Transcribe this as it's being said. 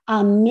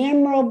a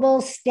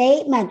memorable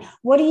statement.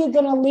 What are you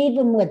going to leave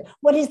them with?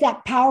 What is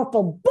that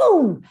powerful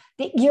boom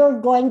that you're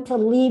going to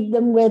leave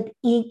them with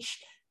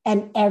each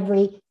and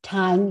every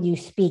time you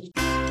speak?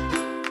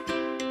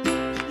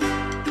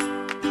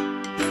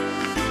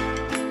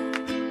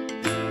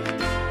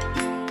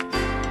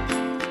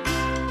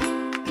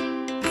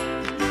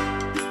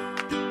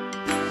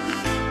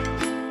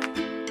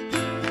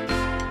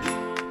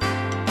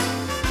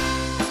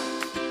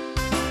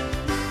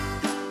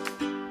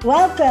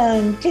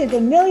 Welcome to the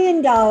 $1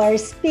 Million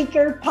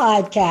Speaker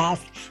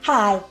Podcast.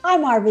 Hi,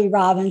 I'm Arby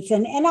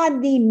Robinson, and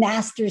I'm the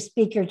Master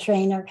Speaker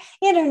Trainer,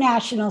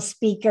 International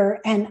Speaker,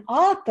 and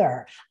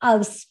author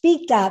of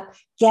Speak Up,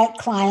 Get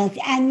Clients,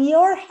 and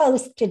your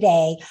host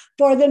today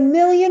for the $1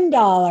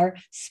 Million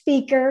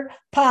Speaker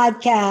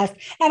Podcast.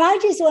 And I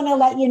just want to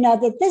let you know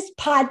that this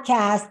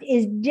podcast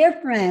is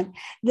different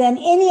than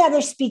any other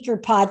speaker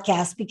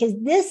podcast, because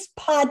this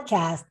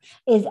podcast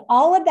is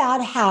all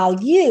about how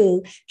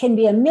you can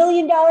be a $1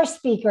 million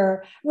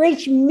speaker,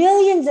 reach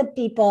millions of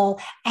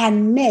people,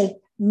 and make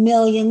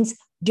millions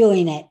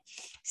doing it.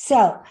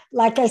 So,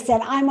 like I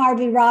said, I'm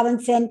Arby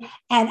Robinson,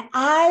 and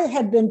I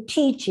have been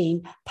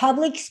teaching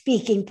public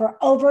speaking for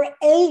over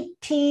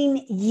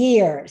 18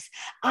 years.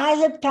 I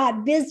have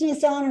taught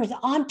business owners,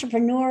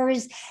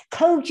 entrepreneurs,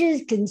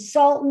 coaches,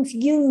 consultants,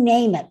 you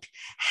name it,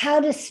 how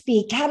to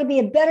speak, how to be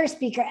a better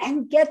speaker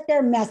and get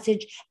their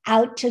message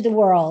out to the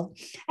world.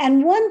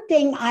 And one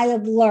thing I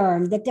have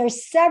learned, that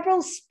there's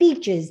several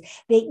speeches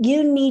that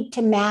you need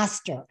to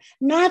master,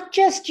 not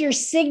just your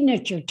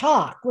signature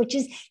talk, which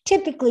is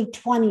typically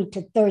 20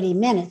 to 30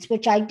 minutes,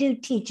 which I do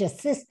teach a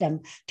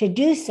system to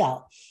do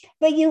so.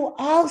 But you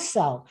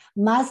also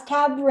must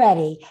have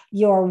ready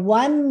your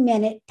 1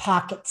 minute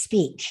pocket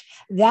speech.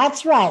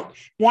 That's right.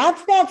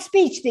 That's that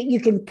speech that you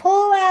can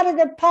pull out of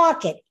the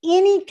pocket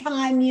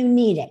anytime you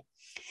need it.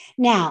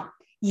 Now,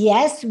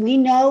 yes, we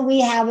know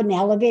we have an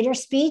elevator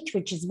speech,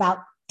 which is about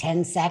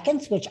 10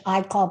 seconds, which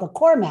I call the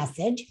core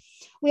message.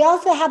 We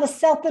also have a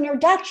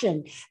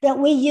self-introduction that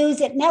we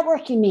use at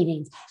networking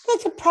meetings.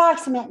 That's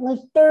approximately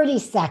 30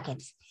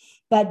 seconds.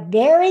 But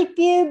very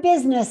few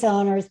business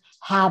owners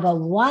have a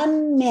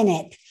 1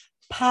 minute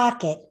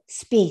pocket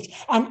speech.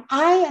 And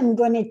I am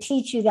going to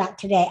teach you that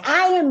today.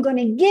 I am going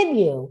to give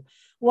you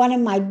one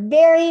of my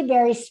very,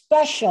 very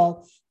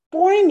special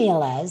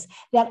formulas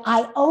that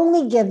I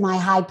only give my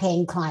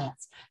high-paying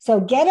clients. So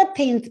get a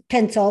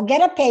pencil,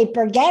 get a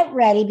paper, get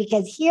ready,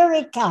 because here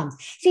it comes.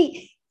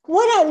 See,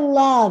 what I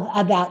love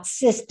about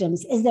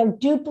systems is they're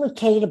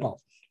duplicatable.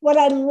 What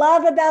I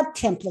love about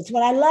templates,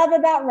 what I love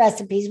about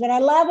recipes, what I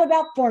love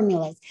about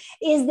formulas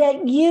is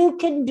that you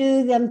can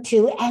do them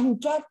too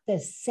and get the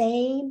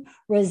same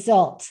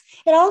results.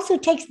 It also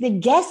takes the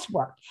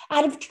guesswork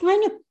out of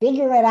trying to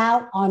figure it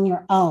out on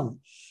your own.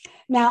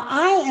 Now,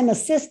 I am a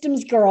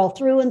systems girl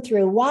through and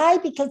through. Why?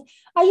 Because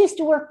I used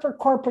to work for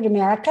corporate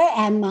America,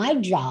 and my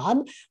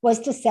job was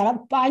to set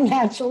up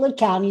financial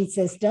accounting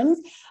systems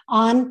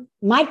on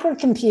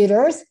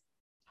microcomputers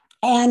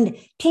and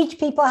teach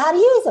people how to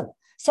use them.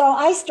 So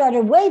I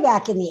started way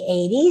back in the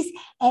 80s,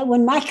 and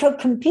when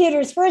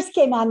microcomputers first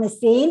came on the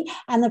scene,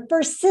 and the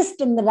first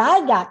system that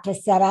I got to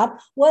set up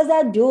was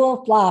a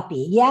dual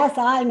floppy. Yes,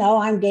 I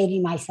know I'm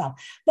dating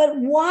myself. But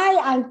why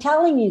I'm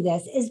telling you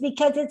this is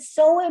because it's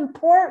so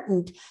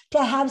important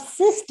to have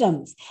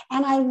systems.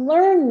 And I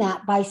learned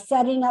that by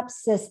setting up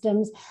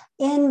systems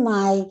in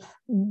my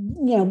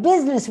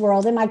business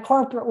world, in my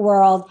corporate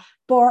world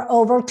for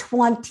over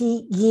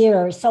 20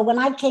 years. So when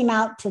I came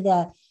out to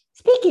the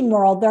speaking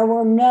world, there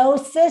were no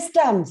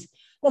systems.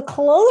 The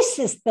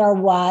closest there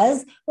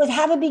was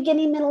have a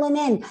beginning, middle, and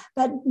end,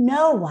 but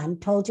no one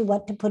told you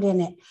what to put in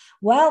it.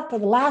 Well, for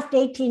the last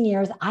 18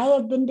 years, I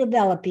have been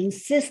developing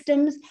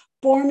systems,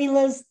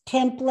 formulas,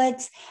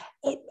 templates,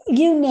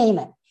 you name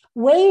it,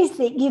 ways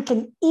that you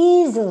can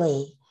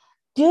easily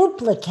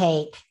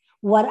duplicate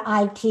what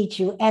I teach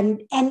you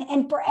and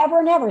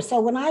forever and ever.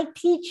 So when I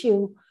teach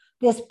you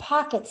this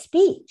pocket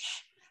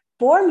speech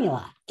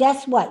formula,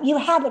 guess what? You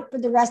have it for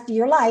the rest of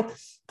your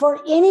life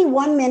for any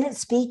 1 minute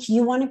speech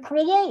you want to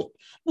create.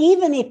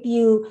 Even if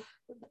you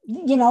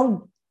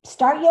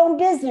start your own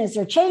business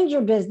or change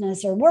your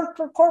business or work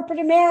for corporate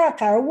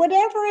America or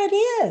whatever it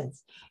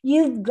is,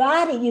 you've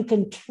got it. You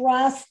can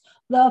trust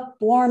the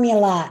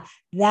formula.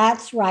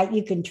 That's right.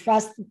 You can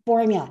trust the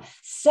formula.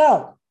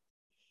 So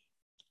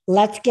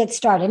let's get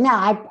started.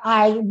 Now,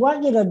 I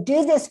want you to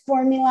do this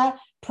formula,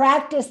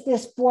 practice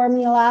this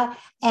formula,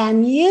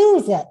 and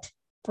use it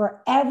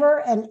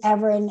forever and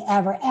ever and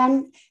ever.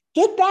 And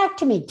get back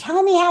to me.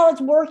 Tell me how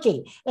it's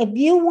working. If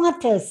you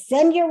want to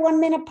send your 1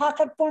 minute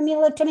pocket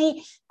formula to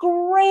me,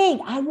 great.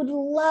 I would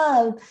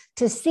love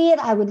to see it.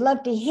 I would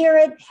love to hear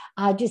it.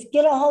 Just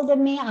get a hold of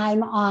me.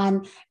 I'm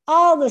on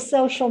all the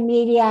social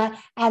media.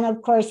 And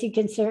of course, you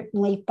can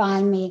certainly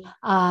find me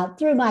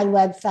through my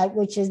website,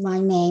 which is my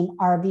name,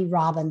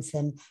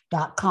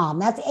 rbrobinson.com.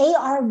 That's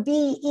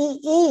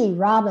ARBEE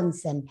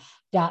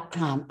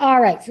Robinson.com. All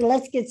right, so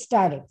let's get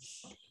started.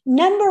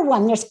 Number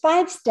one, there's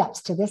 5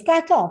 steps to this.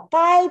 That's all,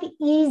 5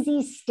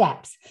 easy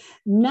steps.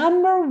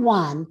 Number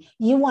one,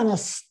 you want to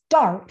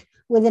start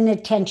with an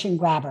attention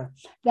grabber.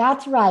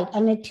 That's right,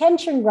 an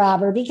attention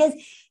grabber, because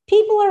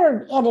people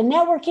are at a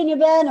networking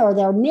event or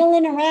they're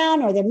milling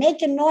around or they're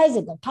making noise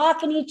or they're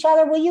talking to each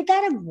other. Well, you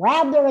got to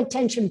grab their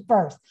attention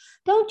first.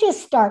 Don't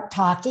just start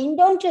talking.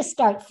 Don't just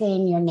start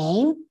saying your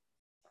name.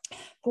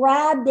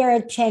 Grab their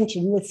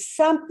attention with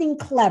something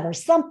clever,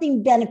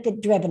 something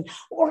benefit driven,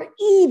 or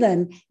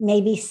even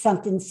maybe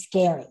something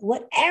scary.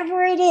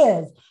 Whatever it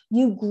is,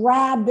 you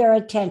grab their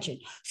attention.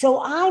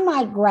 So I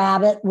might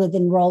grab it with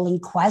enrolling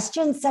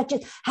questions such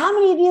as, how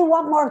many of you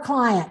want more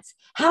clients?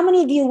 How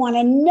many of you want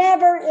a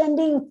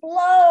never-ending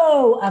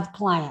flow of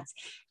clients?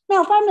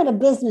 Now, if I'm in a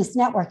business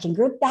networking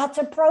group, that's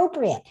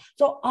appropriate.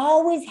 So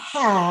always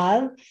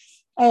have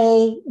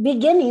a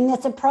beginning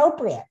that's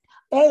appropriate.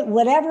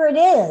 Whatever it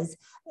is,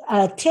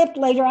 a tip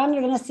later on,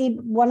 you're going to see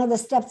one of the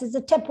steps is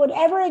a tip.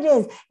 Whatever it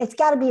is, it's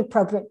got to be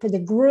appropriate for the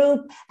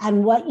group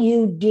and what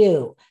you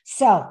do.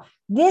 So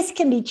this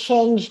can be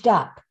changed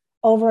up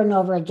over and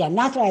over again.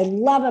 That's what I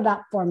love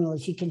about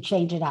formulas. You can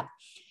change it up.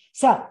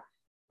 So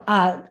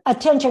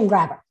attention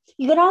grabber.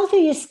 You can also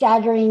use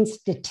staggering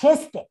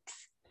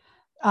statistics.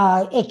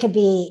 It could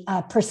be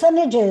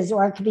percentages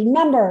or it could be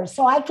numbers.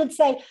 So I could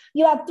say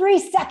you have 3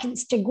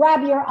 seconds to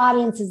grab your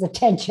audience's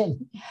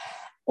attention.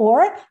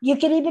 Or you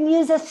could even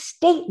use a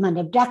statement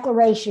of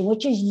declaration,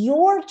 which is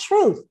your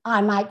truth.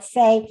 I might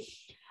say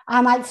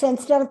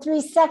instead of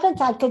 3 seconds,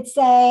 I could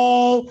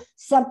say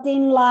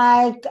something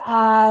like,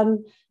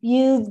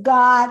 you've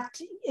got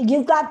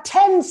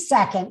 10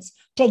 seconds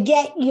to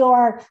get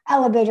your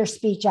elevator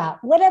speech out,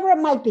 whatever it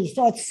might be.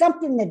 So it's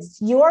something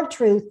that's your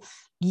truth,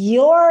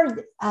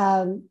 your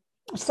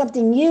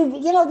something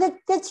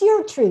that's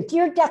your truth,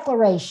 your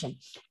declaration,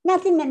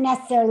 nothing that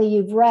necessarily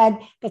you've read,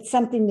 but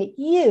something that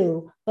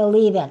you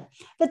believe in.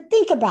 But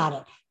think about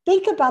it.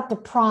 Think about the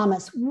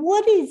promise.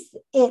 What is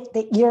it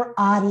that your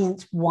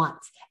audience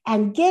wants?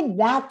 And give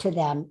that to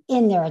them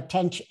in your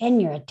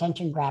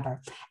attention grabber.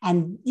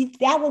 And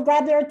that will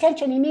grab their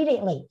attention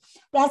immediately.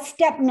 That's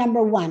step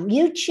number one.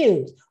 You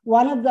choose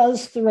one of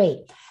those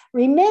 3.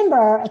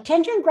 Remember,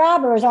 attention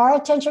grabbers are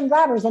attention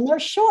grabbers, and they're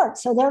short,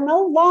 so they're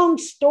no long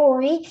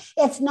story.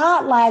 It's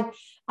not like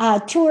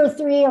 2 or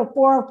 3 or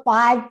 4 or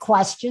 5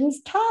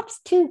 questions, tops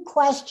 2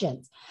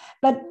 questions.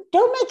 But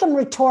don't make them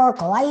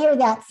rhetorical. I hear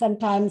that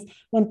sometimes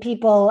when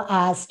people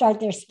start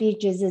their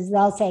speeches, is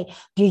they'll say,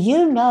 do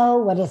you know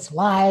what it's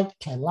like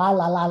to la,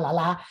 la, la, la,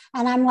 la?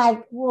 And I'm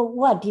like, well,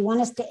 what? Do you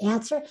want us to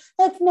answer?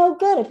 That's no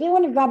good. If you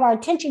want to grab our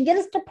attention, get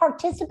us to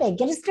participate,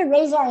 get us to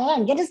raise our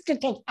hand, get us to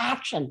take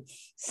action,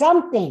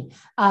 something,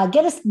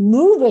 get us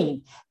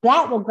moving.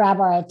 That will grab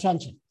our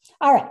attention.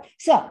 All right.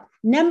 So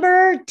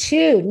number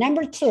two.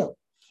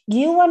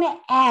 You want to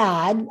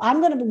add, I'm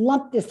going to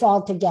lump this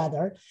all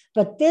together,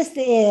 but this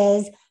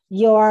is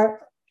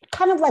your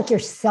kind of like your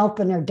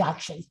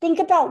self-introduction. Think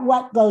about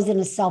what goes in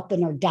a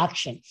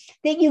self-introduction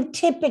that you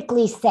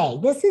typically say.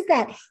 This is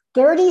that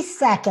 30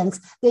 seconds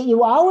that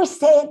you always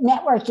say at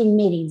networking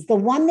meetings, the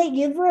one that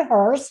you've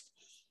rehearsed,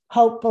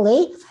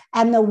 hopefully,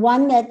 and the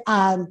one that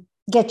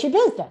gets you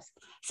business.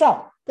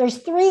 So there's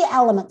 3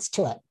 elements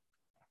to it.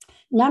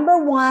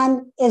 Number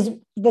 1 is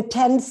the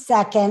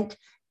 10-second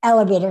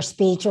elevator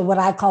speech, or what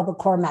I call the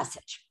core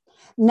message.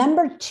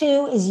 Number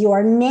 2 is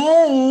your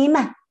name.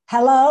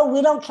 Hello,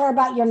 we don't care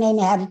about your name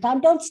ahead of time.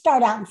 Don't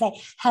start out and say,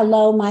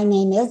 hello, my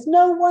name is.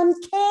 No one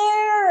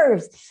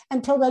cares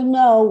until they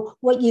know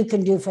what you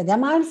can do for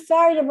them. I'm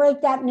sorry to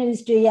break that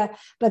news to you,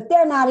 but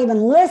they're not even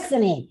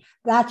listening.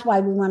 That's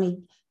why we want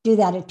to do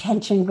that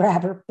attention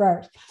grabber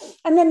first.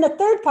 And then the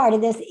third part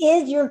of this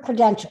is your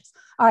credentials.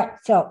 All right,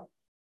 so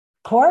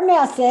core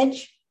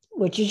message,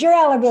 which is your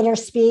elevator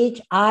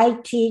speech, I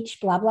teach,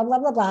 blah, blah, blah,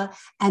 blah, blah,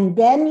 and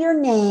then your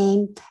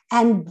name,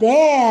 and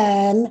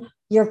then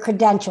your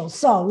credentials.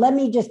 So let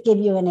me just give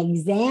you an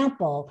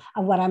example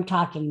of what I'm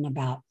talking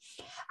about.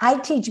 I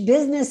teach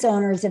business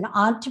owners and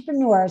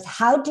entrepreneurs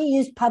how to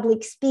use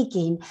public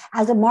speaking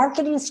as a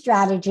marketing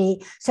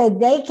strategy so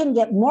they can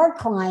get more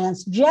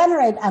clients,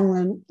 generate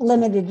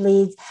unlimited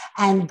leads,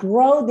 and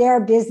grow their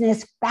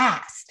business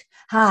fast.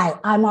 Hi,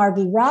 I'm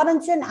R.V.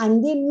 Robinson.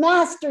 I'm the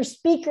master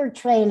speaker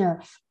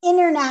trainer,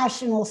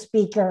 international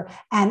speaker,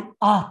 and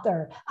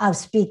author of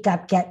Speak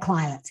Up, Get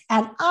Clients.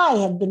 And I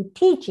have been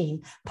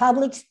teaching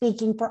public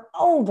speaking for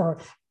over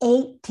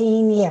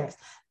 18 years.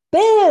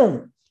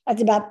 Boom!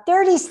 That's about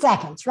 30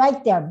 seconds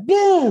right there.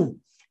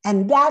 Boom!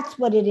 And that's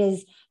what it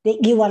is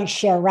that you want to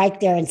share right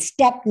there in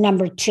step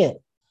number 2.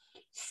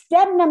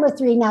 Step number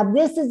 3, now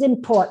this is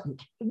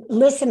important.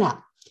 Listen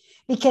up.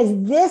 Because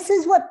this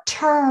is what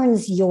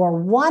turns your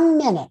 1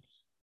 minute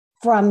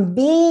from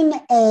being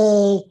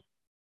a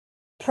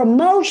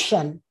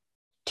promotion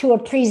to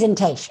a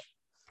presentation,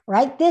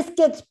 right? This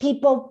gets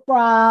people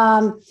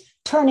from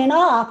turning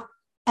off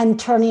and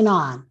turning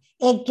on.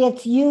 It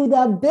gets you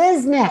the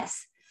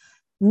business.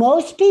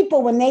 Most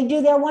people, when they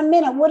do their 1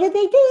 minute, what do?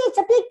 It's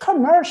a big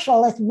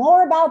commercial. It's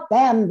more about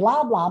them,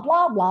 blah, blah,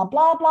 blah, blah,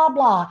 blah, blah,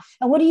 blah.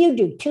 And what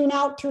do? Tune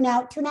out, tune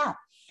out, tune out.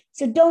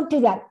 So don't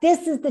do that.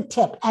 This is the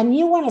tip. And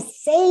you want to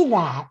say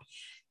that.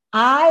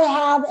 I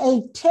have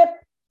a tip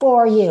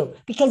for you,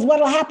 because what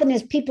will happen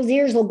is people's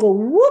ears will go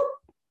whoop,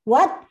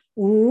 what,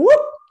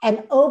 whoop,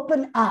 and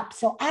open up.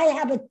 So I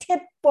have a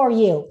tip for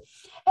you.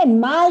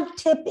 And my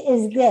tip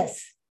is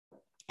this.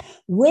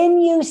 When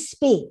you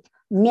speak,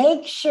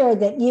 make sure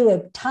that you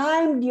have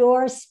timed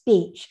your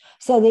speech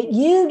so that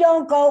you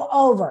don't go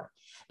over,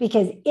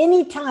 because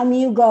anytime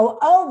you go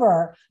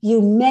over,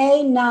 you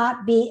may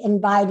not be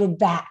invited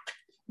back.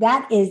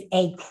 That is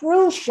a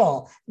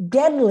crucial,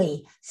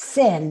 deadly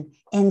sin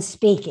in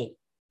speaking.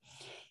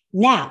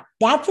 Now,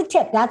 that's a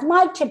tip. That's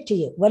my tip to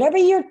you. Whatever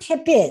your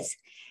tip is.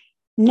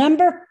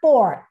 Number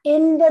 4,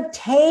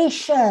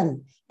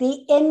 invitation.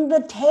 The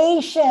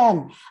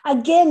invitation.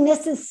 Again,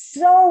 this is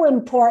so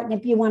important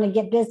if you want to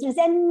get business,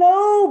 and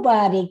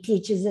nobody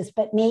teaches this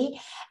but me,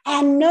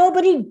 and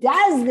nobody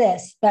does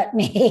this but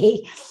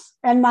me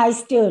and my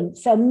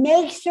students. So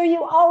make sure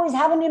you always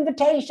have an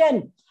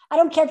invitation. I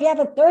don't care if you have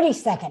a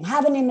 30-second,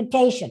 have an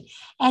invitation.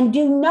 And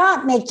do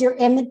not make your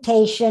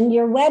invitation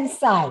your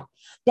website.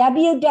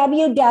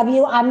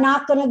 www, I'm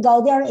not going to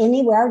go there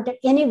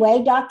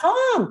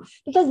anyway.com,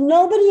 because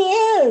nobody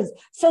is.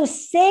 So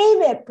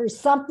save it for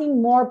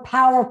something more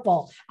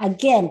powerful.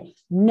 Again,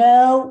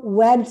 no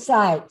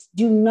websites.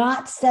 Do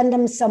not send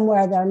them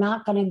somewhere they're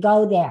not going to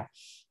go there.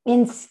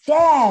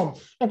 Instead,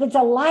 if it's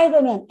a live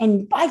event,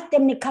 invite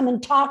them to come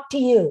and talk to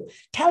you.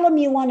 Tell them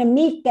you want to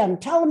meet them.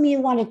 Tell them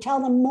you want to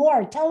tell them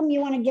more. Tell them you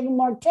want to give them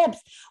more tips,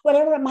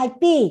 whatever it might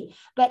be.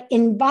 But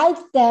invite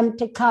them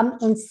to come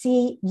and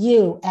see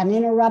you and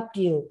interrupt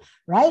you,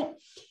 right?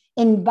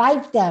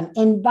 Invite them.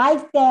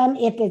 Invite them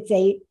if it's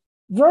a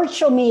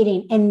virtual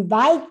meeting.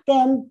 Invite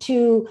them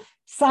to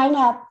sign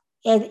up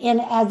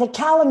as a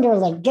calendar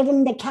link. Give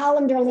them the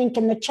calendar link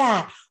in the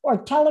chat, or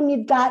tell them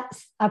you've got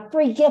a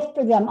free gift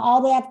for them.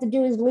 All they have to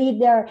do is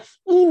leave their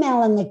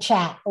email in the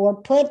chat,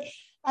 or put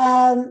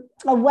a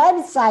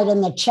website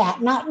in the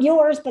chat, not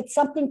yours, but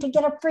something to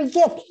get a free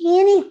gift.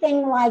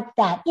 Anything like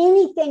that,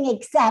 anything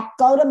except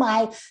go to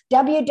my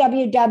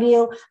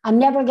www, I'm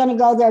never going to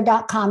go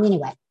there.com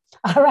anyway.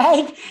 All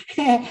right.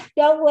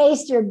 Don't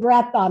waste your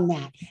breath on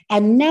that.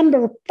 And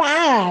number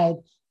 5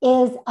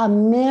 is a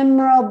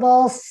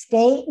memorable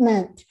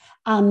statement.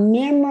 A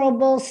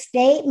memorable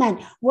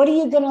statement. What are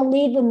you going to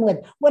leave them with?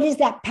 What is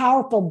that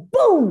powerful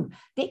boom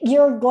that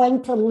you're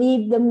going to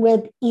leave them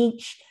with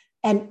each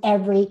and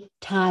every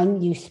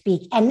time you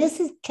speak? And this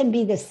can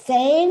be the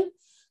same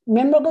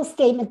memorable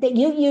statement that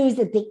you use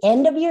at the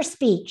end of your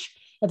speech.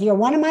 If you're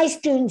one of my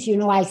students, you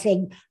know I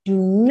say, do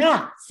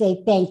not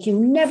say thank you.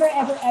 Never,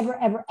 ever, ever,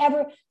 ever,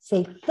 ever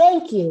say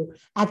thank you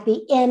at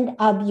the end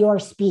of your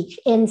speech.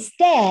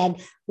 Instead,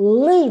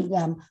 leave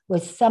them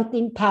with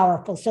something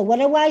powerful. So what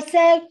do I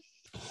say?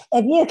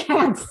 If you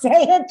can't say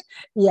it,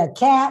 you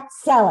can't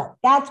sell it.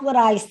 That's what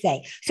I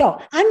say.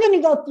 So I'm going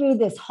to go through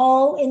this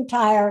whole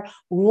entire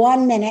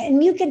 1 minute,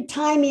 and you can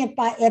time me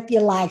if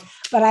you like,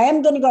 but I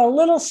am going to go a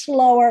little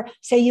slower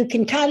so you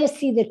can kind of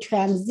see the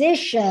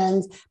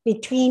transitions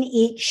between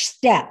each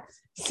step.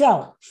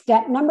 So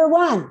step number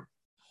 1.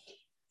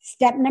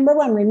 Step number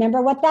 1,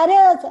 remember what that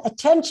is?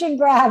 Attention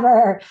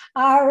grabber.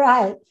 All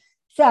right.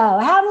 So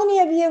how many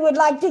of you would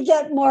like to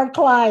get more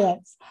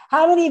clients?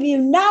 How many of you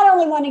not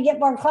only want to get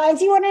more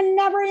clients, you want a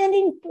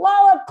never-ending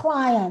flow of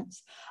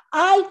clients?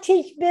 I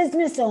teach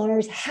business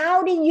owners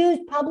how to use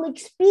public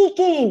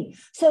speaking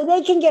so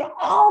they can get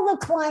all the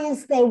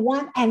clients they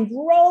want and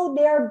grow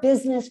their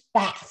business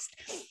fast.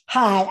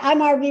 Hi, I'm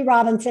RV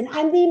Robinson.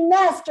 I'm the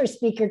master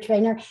speaker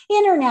trainer,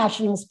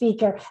 international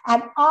speaker,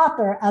 and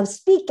author of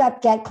Speak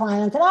Up, Get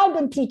Clients. And I've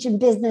been teaching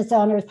business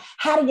owners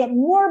how to get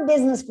more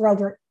business for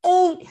over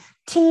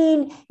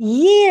 18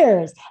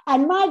 years.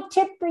 And my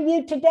tip for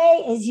you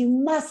today is you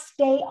must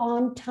stay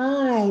on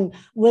time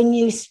when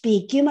you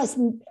speak. You must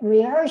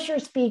rehearse your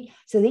speech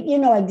so that you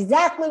know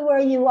exactly where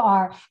you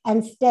are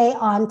and stay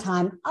on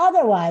time.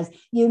 Otherwise,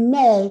 you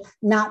may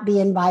not be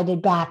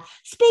invited back.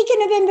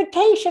 Speaking of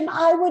invitation,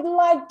 I would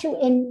like to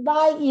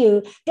invite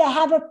you to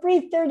have a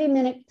free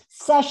 30-minute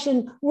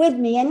session with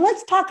me. And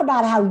let's talk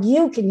about how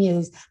you can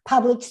use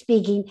public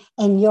speaking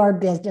in your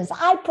business.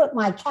 I put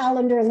my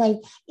calendar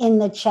link in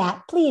the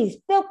chat. Please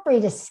feel free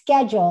to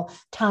schedule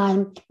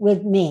time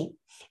with me.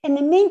 In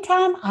the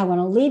meantime, I want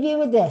to leave you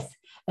with this.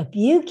 If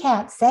you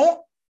can't say it,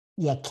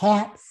 you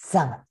can't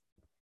sell it.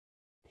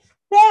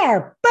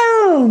 There,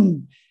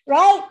 boom,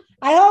 right?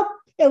 I hope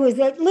it was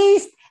at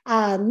least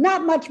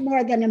not much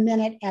more than a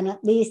minute, and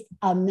at least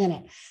a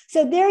minute.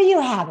 So there you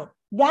have it.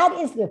 That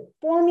is the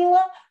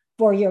formula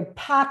for your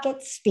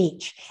pocket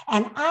speech.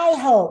 And I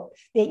hope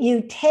that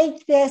you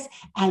take this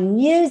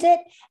and use it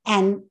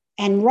and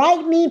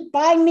write me,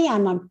 find me.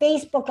 I'm on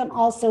Facebook and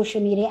all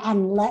social media,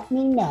 and let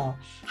me know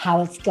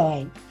how it's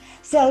going.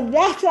 So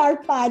that's our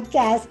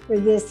podcast for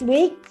this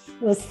week.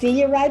 We'll see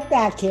you right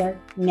back here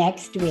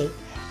next week.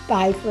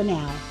 Bye for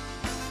now.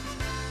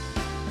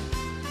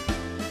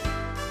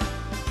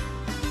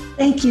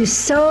 Thank you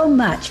so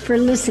much for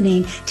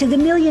listening to the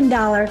 $1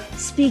 Million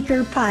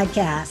Speaker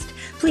Podcast.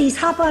 Please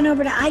hop on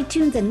over to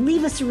iTunes and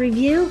leave us a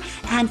review,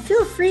 and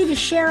feel free to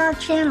share our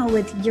channel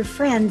with your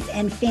friends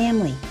and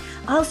family.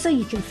 Also,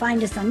 you can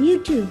find us on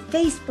YouTube,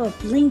 Facebook,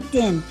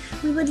 LinkedIn.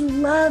 We would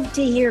love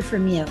to hear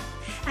from you.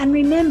 And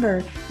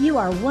remember, you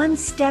are one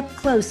step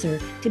closer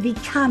to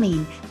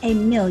becoming a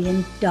 $1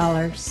 million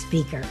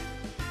speaker.